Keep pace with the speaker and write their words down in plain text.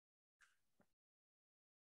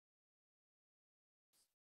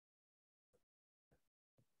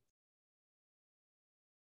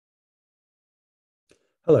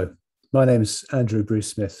Hello, my name is Andrew Bruce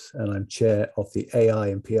Smith, and I'm chair of the AI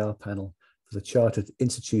and PR panel for the Chartered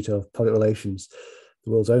Institute of Public Relations,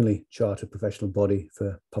 the world's only chartered professional body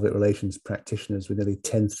for public relations practitioners with nearly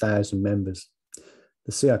 10,000 members.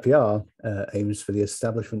 The CIPR aims for the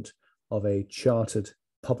establishment of a chartered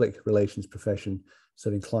public relations profession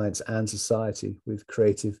serving clients and society with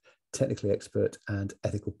creative, technically expert, and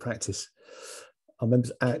ethical practice. Our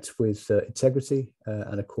members act with integrity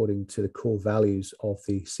and according to the core values of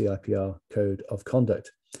the CIPR Code of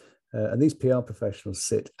Conduct. And these PR professionals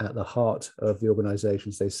sit at the heart of the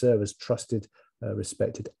organizations they serve as trusted,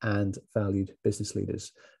 respected, and valued business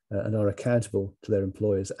leaders and are accountable to their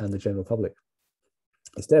employers and the general public.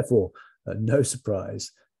 It's therefore no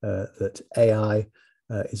surprise that AI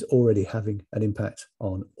is already having an impact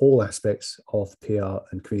on all aspects of the PR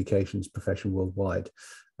and communications profession worldwide,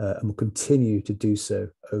 and will continue to do so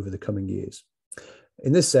over the coming years.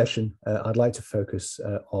 In this session, I'd like to focus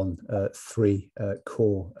on three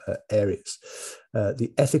core areas: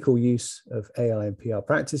 the ethical use of AI in PR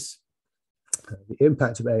practice, the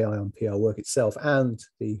impact of AI on PR work itself, and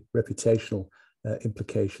the reputational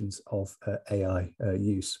implications of AI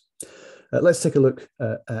use. Let's take a look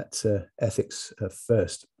at ethics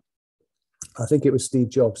first. I think it was Steve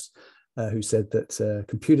Jobs who said that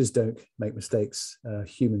computers don't make mistakes,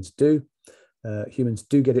 humans do. Humans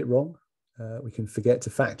do get it wrong. We can forget to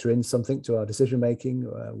factor in something to our decision making.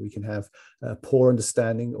 We can have poor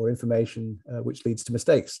understanding or information which leads to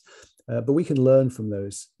mistakes. But we can learn from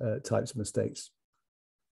those types of mistakes.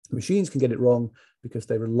 Machines can get it wrong because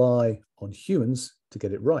they rely on humans to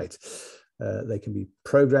get it right. They can be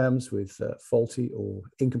programs with faulty or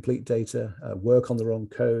incomplete data, work on the wrong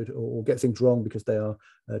code, or get things wrong because they are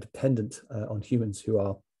dependent on humans who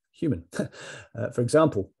are human. For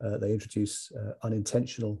example, they introduce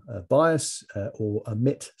unintentional bias or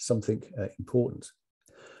omit something important.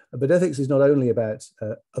 But ethics is not only about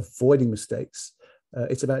avoiding mistakes,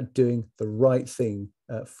 it's about doing the right thing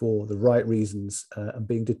for the right reasons and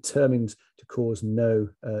being determined to cause no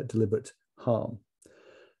deliberate harm.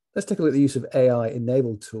 Let's take a look at the use of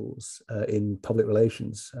AI-enabled tools in public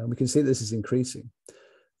relations. We can see that this is increasing.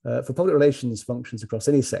 For public relations functions across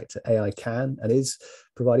any sector, AI can and is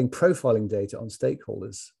providing profiling data on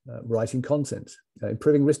stakeholders, writing content,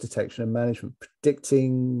 improving risk detection and management,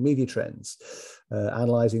 predicting media trends,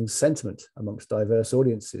 analyzing sentiment amongst diverse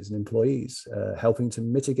audiences and employees, helping to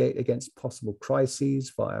mitigate against possible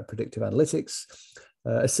crises via predictive analytics,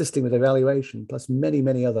 assisting with evaluation, plus many,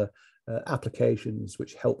 many other applications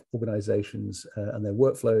which help organizations and their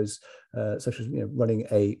workflows, such as running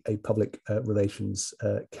a public relations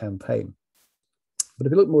campaign. But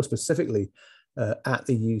if you look more specifically at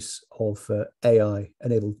the use of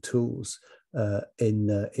AI-enabled tools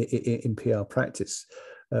in PR practice,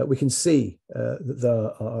 we can see that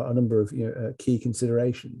there are a number of key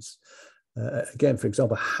considerations. Again, for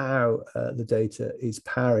example, how the data is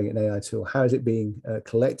powering an AI tool. How is it being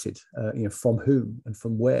collected? From whom and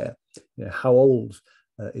from where? How old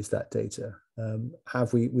is that data?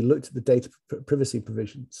 Have we looked at the data privacy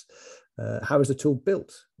provisions? How is the tool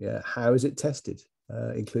built? How is it tested,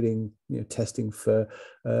 including testing for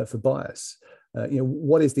bias?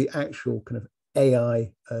 What is the actual kind of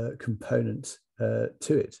AI component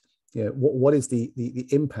to it? What is the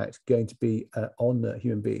impact going to be on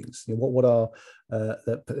human beings? What are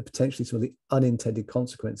potentially some of the unintended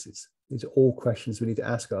consequences? These are all questions we need to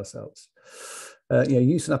ask ourselves.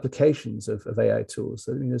 Use and applications of AI tools.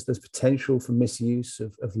 So, there's potential for misuse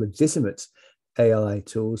of legitimate AI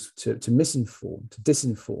tools to misinform, to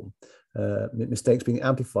disinform, mistakes being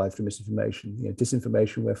amplified through misinformation,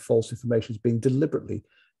 disinformation where false information is being deliberately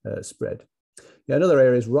spread. Another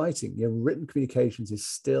area is writing. Written communications is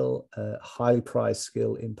still a highly prized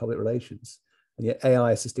skill in public relations, and yet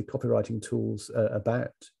AI-assisted copywriting tools abound.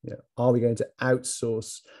 Are we going to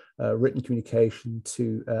outsource written communication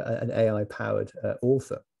to an AI-powered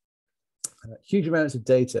author? Huge amounts of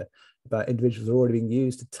data about individuals are already being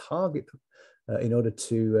used to target them in order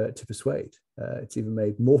to persuade. It's even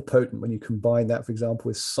made more potent when you combine that, for example,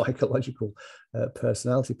 with psychological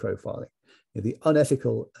personality profiling. The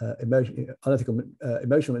unethical emotional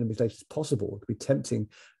manipulation is possible. It could be tempting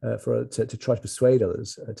to try to persuade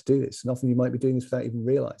others to do this. And often you might be doing this without even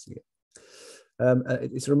realizing it.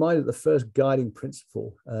 It's a reminder that the first guiding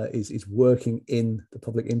principle is working in the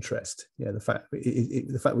public interest. The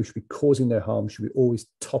fact we should be causing no harm should be always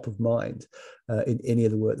top of mind in any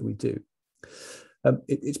of the work that we do.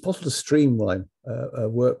 It's possible to streamline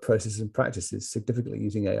work processes and practices significantly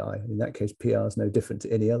using AI. In that case, PR is no different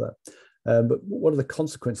to any other. But what are the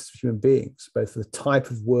consequences for human beings, both for the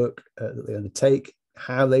type of work that they undertake,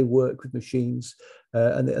 how they work with machines,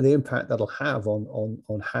 and the impact that'll have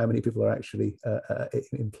on how many people are actually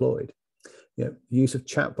employed. Use of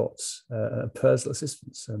chatbots, personal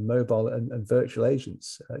assistants, mobile and virtual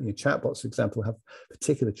agents. Chatbots, for example, have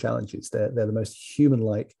particular challenges. They're the most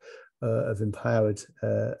human-like of empowered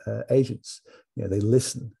agents. They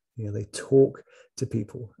listen. They talk to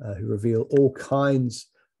people who reveal all kinds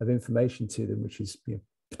of information to them, which is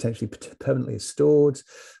potentially permanently stored,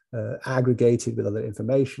 aggregated with other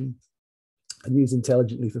information, and used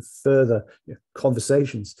intelligently for further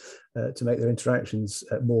conversations to make their interactions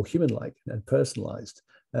more human-like and personalized.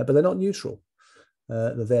 But they're not neutral.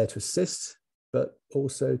 They're there to assist, but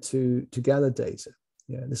also to gather data.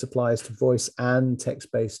 This applies to voice and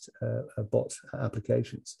text-based bot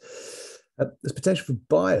applications. There's potential for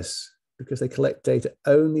bias because they collect data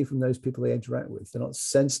only from those people they interact with. They're not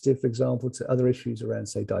sensitive, for example, to other issues around,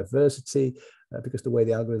 say, diversity, because the way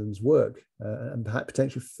the algorithms work, and perhaps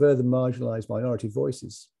potentially further marginalized minority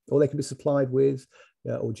voices, or they can be supplied with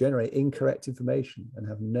or generate incorrect information and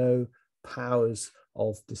have no powers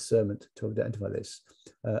of discernment to identify this.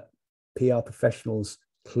 PR professionals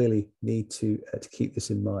clearly need to keep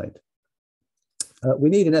this in mind.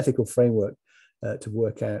 We need an ethical framework to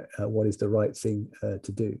work out what is the right thing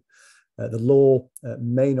to do. The law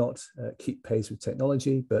may not keep pace with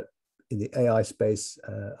technology, but in the AI space,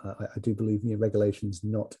 I do believe regulation's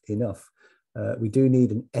not enough. We do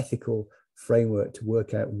need an ethical framework to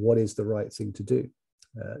work out what is the right thing to do.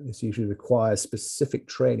 This usually requires specific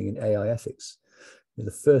training in AI ethics.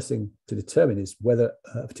 The first thing to determine is whether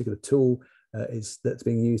a particular tool that's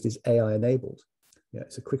being used is AI enabled.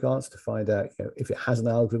 It's a quick answer to find out if it has an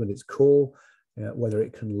algorithm at its core, whether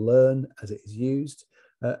it can learn as it is used.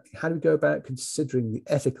 How do we go about considering the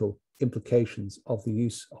ethical implications of the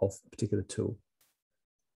use of a particular tool?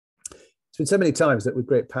 It's been so many times that with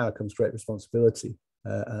great power comes great responsibility,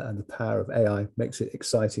 and the power of AI makes it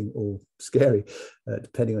exciting or scary,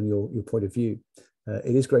 depending on your point of view.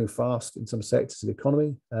 It is growing fast in some sectors of the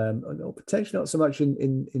economy, or potentially not so much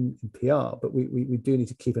in PR, but we do need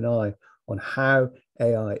to keep an eye on how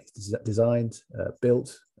AI is designed,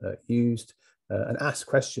 built, used, and ask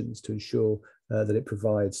questions to ensure that it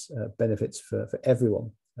provides benefits for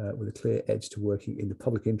everyone, with a clear edge to working in the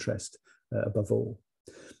public interest above all.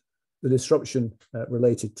 The disruption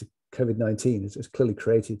related to COVID-19 has clearly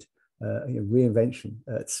created reinvention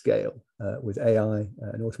at scale, with AI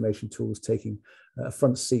and automation tools taking a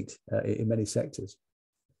front seat in many sectors.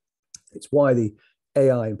 It's why the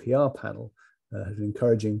AI and PR panel has been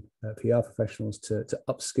encouraging PR professionals to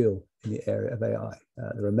upskill in the area of AI.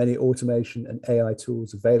 There are many automation and AI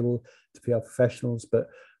tools available to PR professionals, but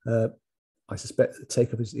I suspect the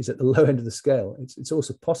take-up is at the low end of the scale. It's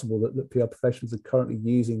also possible that PR professionals are currently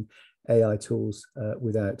using AI tools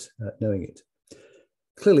without knowing it.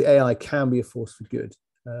 Clearly, AI can be a force for good,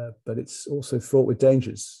 but it's also fraught with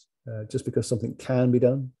dangers. Just because something can be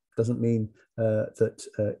done doesn't mean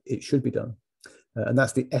that it should be done. And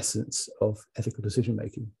that's the essence of ethical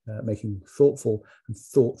decision-making, making thoughtful and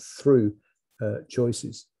thought-through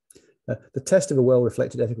choices. The test of a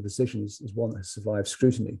well-reflected ethical decision is one that has survived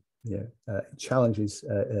scrutiny. It challenges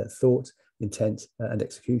thought, intent, and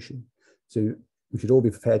execution. So we should all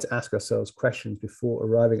be prepared to ask ourselves questions before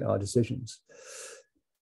arriving at our decisions.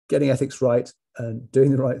 Getting ethics right and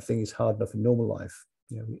doing the right thing is hard enough in normal life.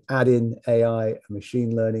 We add in AI and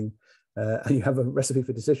machine learning, and you have a recipe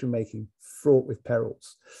for decision-making fraught with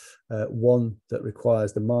perils, one that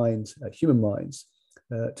requires the minds, human minds,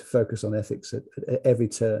 to focus on ethics at every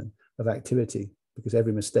turn of activity, because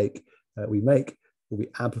every mistake we make will be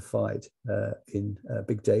amplified in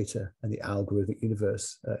big data and the algorithmic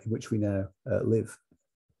universe in which we now live.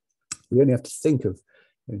 We only have to think of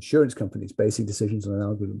insurance companies basing decisions on an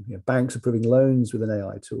algorithm, banks approving loans with an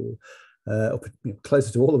AI tool, or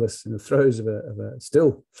closer to all of us in the throes of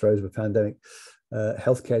a pandemic,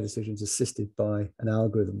 healthcare decisions assisted by an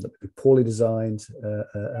algorithm that would be poorly designed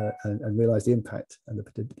and realize the impact and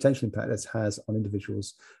the potential impact that has on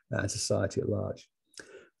individuals and society at large.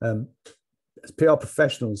 As PR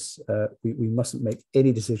professionals, we mustn't make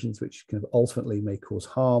any decisions which kind of ultimately may cause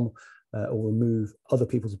harm or remove other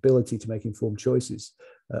people's ability to make informed choices,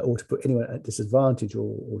 or to put anyone at disadvantage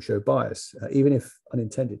or show bias, even if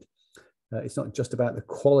unintended. It's not just about the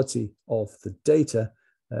quality of the data,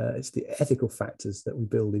 it's the ethical factors that we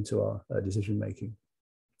build into our decision-making.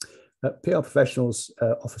 PR professionals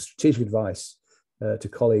offer strategic advice to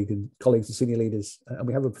colleagues and senior leaders, and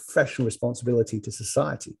we have a professional responsibility to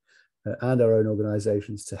society and our own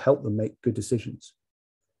organizations to help them make good decisions.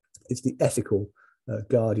 It's the ethical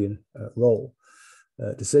guardian role.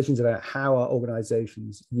 Decisions about how our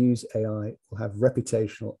organizations use AI will have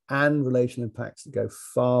reputational and relational impacts that go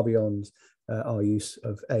far beyond our use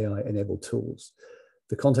of AI-enabled tools.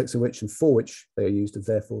 The context in which and for which they are used are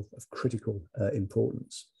therefore of critical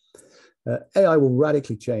importance. AI will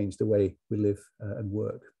radically change the way we live and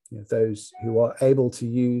work. Those who are able to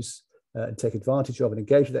use and take advantage of and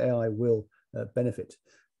engage with AI will benefit.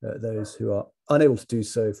 Those who are unable to do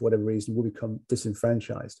so for whatever reason will become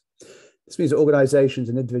disenfranchised. This means that organizations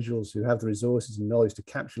and individuals who have the resources and knowledge to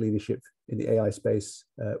capture leadership in the AI space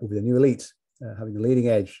will be the new elite, having the leading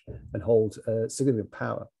edge and hold significant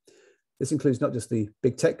power. This includes not just the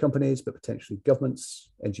big tech companies, but potentially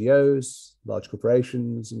governments, NGOs, large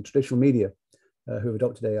corporations, and traditional media who have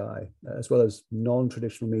adopted AI, as well as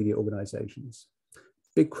non-traditional media organizations.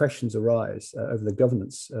 Big questions arise over the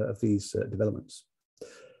governance of these developments.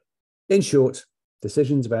 In short,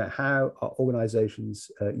 decisions about how our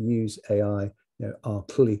organizations use AI are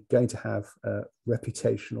clearly going to have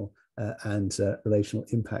reputational and relational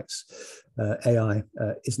impacts. AI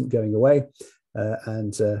isn't going away,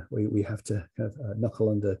 and we have to kind of knuckle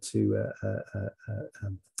under to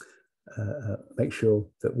make sure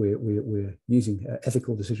that we're using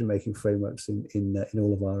ethical decision-making frameworks in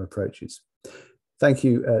all of our approaches. Thank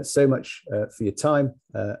you so much for your time.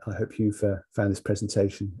 I hope you've found this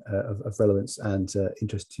presentation of relevance and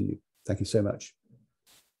interest to you. Thank you so much.